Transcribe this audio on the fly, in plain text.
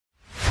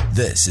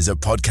This is a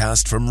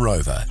podcast from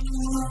Rover.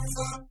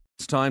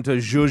 It's time to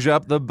zhuzh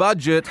up the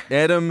budget.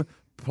 Adam,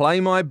 play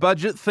my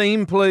budget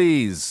theme,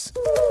 please.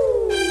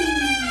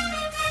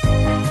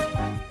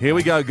 Here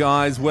we go,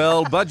 guys.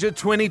 Well, budget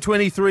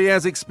 2023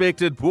 as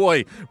expected.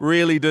 Boy,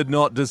 really did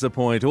not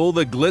disappoint. All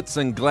the glitz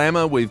and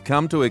glamour we've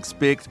come to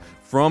expect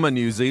from a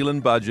New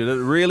Zealand budget. It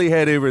really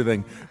had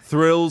everything.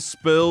 Thrills,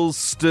 spills,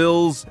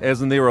 stills,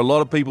 as in there were a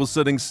lot of people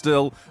sitting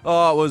still.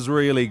 Oh, it was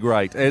really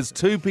great. As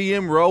 2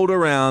 p.m. rolled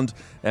around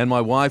and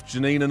my wife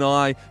Janine and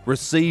I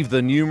received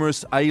the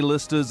numerous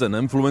A-listers and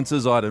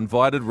influencers I'd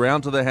invited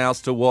round to the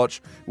house to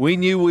watch, we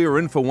knew we were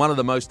in for one of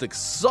the most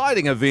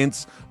exciting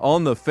events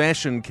on the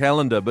fashion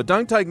calendar. But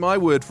don't take my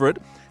word for it.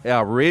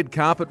 Our red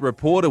carpet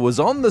reporter was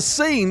on the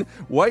scene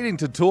waiting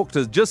to talk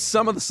to just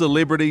some of the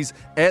celebrities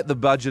at the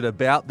budget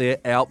about their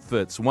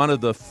outfits. One of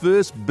the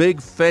first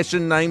big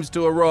fashion names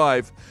to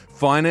arrive,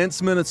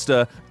 Finance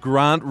Minister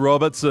Grant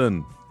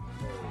Robertson.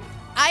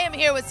 I am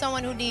here with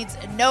someone who needs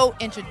no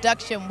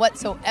introduction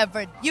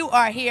whatsoever. You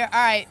are here.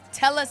 All right,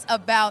 tell us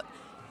about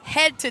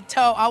head to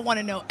toe. I want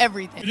to know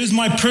everything. It is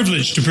my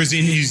privilege to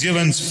present New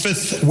Zealand's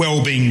fifth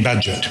wellbeing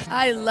budget.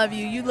 I love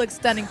you. You look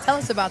stunning. Tell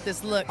us about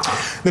this look.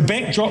 The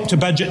backdrop to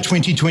budget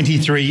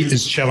 2023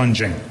 is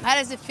challenging. How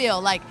does it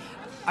feel? Like,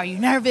 are you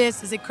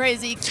nervous? Is it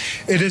crazy?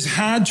 It is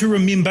hard to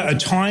remember a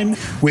time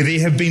where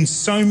there have been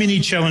so many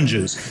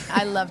challenges.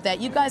 I love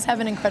that. You guys have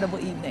an incredible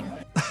evening.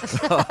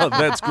 Oh,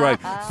 that's great.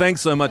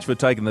 Thanks so much for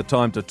taking the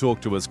time to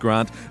talk to us,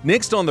 Grant.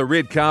 Next on the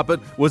red carpet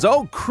was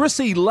old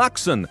Chrissy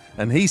Luxon,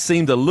 and he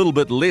seemed a little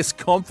bit less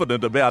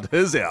confident about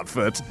his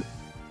outfit.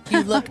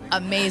 You look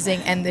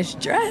amazing. And this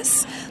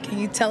dress, can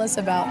you tell us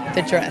about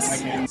the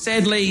dress?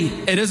 Sadly,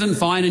 it isn't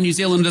fine and New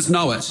Zealanders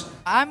know it.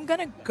 I'm going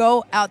to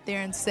go out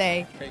there and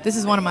say this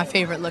is one of my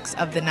favorite looks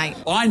of the night.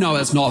 I know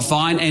it's not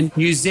fine and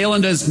New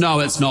Zealanders know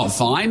it's not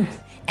fine.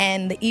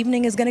 And the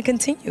evening is going to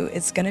continue.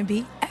 It's going to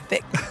be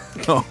epic.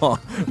 Oh,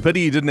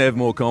 pity he didn't have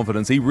more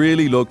confidence. He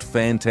really looked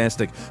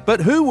fantastic. But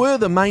who were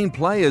the main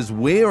players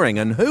wearing,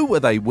 and who were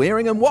they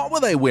wearing, and what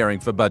were they wearing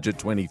for Budget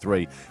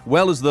 23?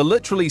 Well, as the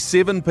literally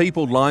 7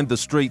 people lined the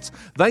streets,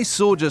 they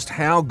saw just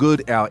how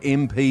good our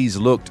MPs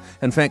looked.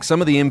 In fact,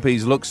 some of the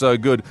MPs looked so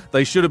good,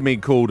 they should have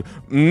been called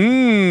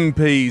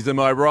peas, am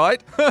I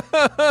right?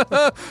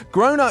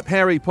 Grown-up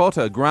Harry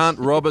Potter, Grant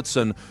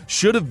Robertson,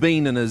 should have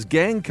been in his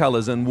gang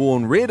colours and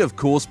worn red, of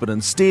course, but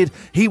instead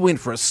he went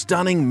for a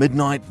stunning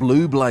midnight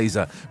blue blazer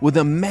with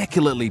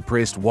immaculately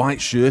pressed white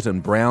shirt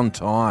and brown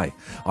tie.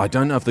 I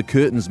don't know if the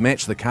curtains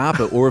matched the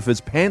carpet or if his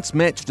pants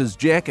matched his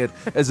jacket,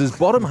 as his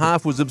bottom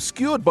half was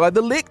obscured by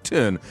the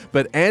lectern.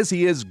 But as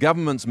he is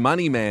government's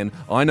money man,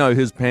 I know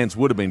his pants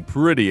would have been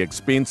pretty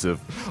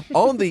expensive.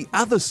 On the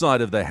other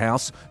side of the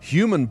house,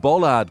 human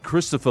bollard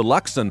Christopher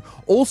Luxon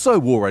also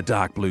wore a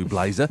dark blue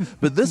blazer,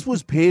 but this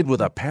was paired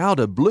with a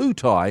powder blue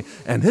tie,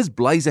 and his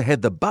blazer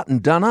had the button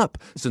done up,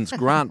 since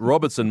Grant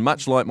Robertson,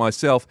 much like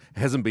myself,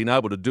 hasn't been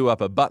able to do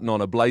up a button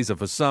on a blazer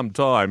for some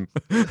time.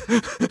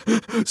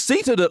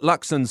 Seated at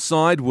Luxon's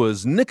side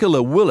was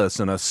Nicola Willis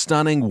in a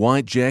stunning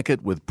white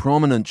jacket with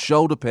prominent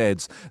shoulder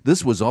pads.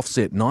 This was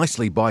offset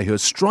nicely by her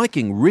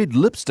striking red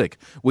lipstick,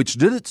 which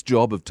did its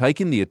job of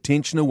taking the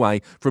attention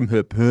away from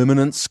her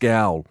permanent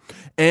scowl.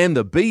 And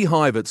the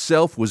beehive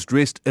itself was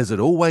dressed as it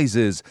always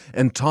is,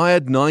 in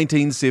tired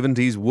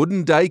 1970s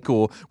wooden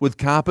decor with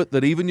carpet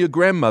that even your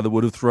grandmother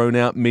would have thrown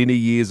out many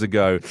years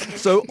ago.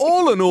 So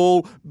all in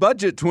all,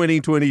 Budget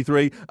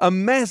 2023, a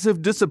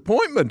massive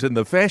disappointment in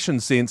the fashion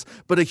sense,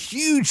 but a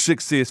huge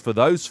success for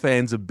those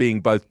fans of being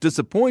both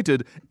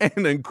disappointed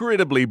and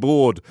incredibly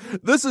bored.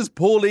 This is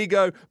Paul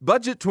Ego,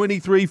 Budget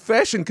 23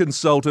 fashion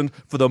consultant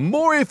for the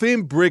More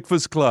FM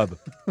Breakfast Club.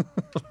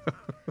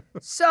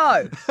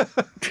 So,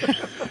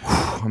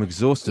 I'm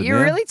exhausted you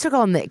now. really took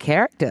on that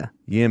character.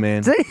 Yeah,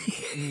 man.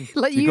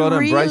 Like You got to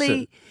embrace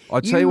really, it. I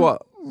tell you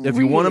what, if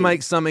you want to really-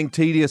 make something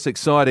tedious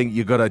exciting,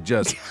 you got to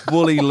just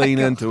fully lean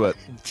into it.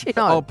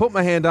 No. I'll put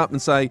my hand up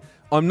and say,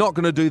 I'm not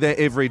going to do that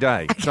every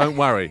day. Don't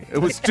worry. It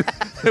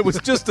was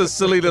just a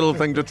silly little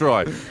thing to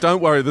try.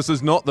 Don't worry, this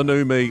is not the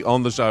new me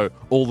on the show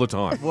all the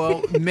time.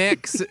 Well,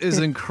 Max is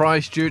in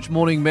Christchurch.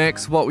 Morning,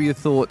 Max. What were your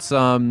thoughts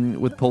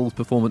with Paul's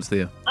performance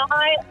there?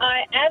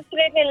 I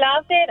absolutely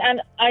loved it,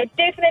 and I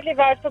definitely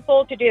vote for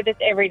Paul to do this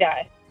every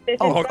day.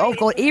 Oh,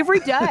 God, every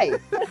day.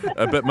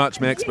 A bit much,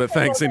 Max, but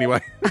thanks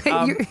anyway.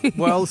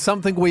 Well,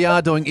 something we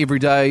are doing every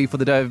day for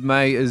the day of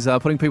May is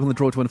putting people in the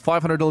draw to win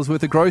 $500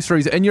 worth of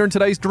groceries, and you're in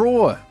today's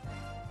draw.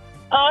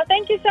 Oh,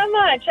 thank you so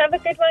much. Have a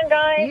good one,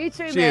 guys. You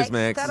too, Cheers,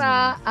 Max. Max.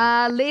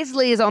 Ta-da.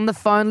 Leslie is on the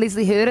phone.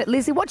 Leslie heard it.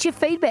 Leslie, what's your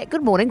feedback?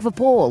 Good morning for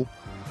Paul.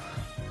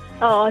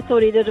 Oh, I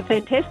thought he did a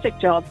fantastic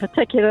job,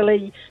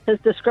 particularly his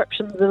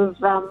descriptions of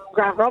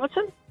Grant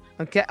Robertson.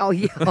 Okay. Oh,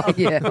 yeah. Oh,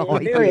 yeah. Oh,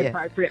 Very yeah.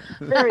 appropriate.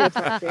 Very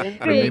appropriate.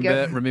 There you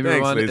go. Remember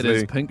Thanks, everyone, it is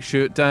Leslie. Pink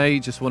Shirt Day.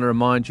 Just want to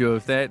remind you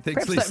of that.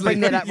 Thanks, Perhaps don't Leslie. bring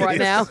that up right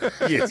now.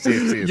 Yes.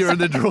 You're in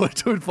the draw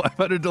to win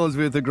 $500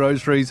 worth of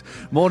groceries.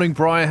 Morning,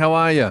 Brian. How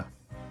are you?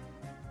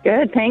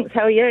 Good, thanks.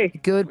 How are you?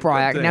 Good,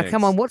 Briar. Good, Now,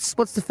 come on, thanks.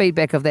 what's the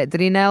feedback of that? Did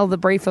he nail the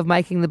brief of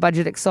making the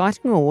budget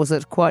exciting, or was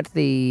it quite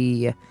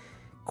the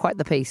Quite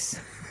the piece.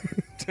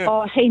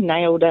 Oh, he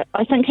nailed it.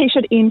 I think he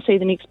should MC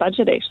the next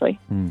budget, actually.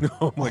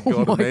 Oh my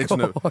God,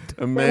 imagine it. It would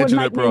Imagine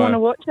make it, me want to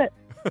Brian. watch it.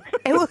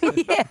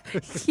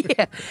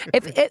 Yeah.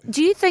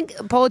 Do you think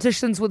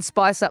politicians would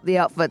spice up the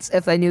outfits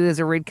if they knew there's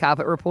a red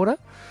carpet reporter?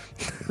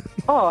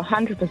 Oh,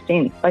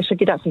 100%. They should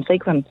get up some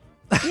sequins.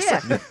 Yeah.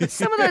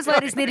 Some of those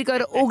ladies need to go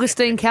to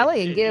Augustine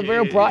Kelly and get a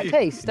real bright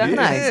piece, don't they?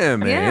 Yeah,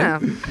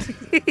 man.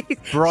 Yeah.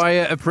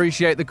 Brian,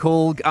 appreciate the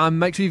call.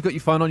 Make sure you've got your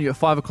phone on you at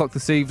 5 o'clock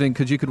this evening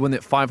because you could win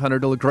that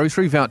 $500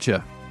 grocery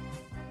voucher.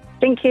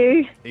 Thank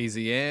you.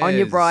 Easy as. On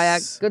your Briar.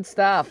 Good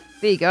stuff.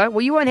 There you go.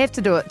 Well, you won't have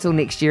to do it till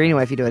next year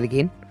anyway if you do it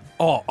again.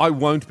 Oh, I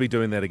won't be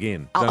doing that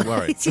again. Don't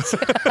worry.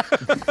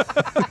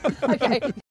 Okay.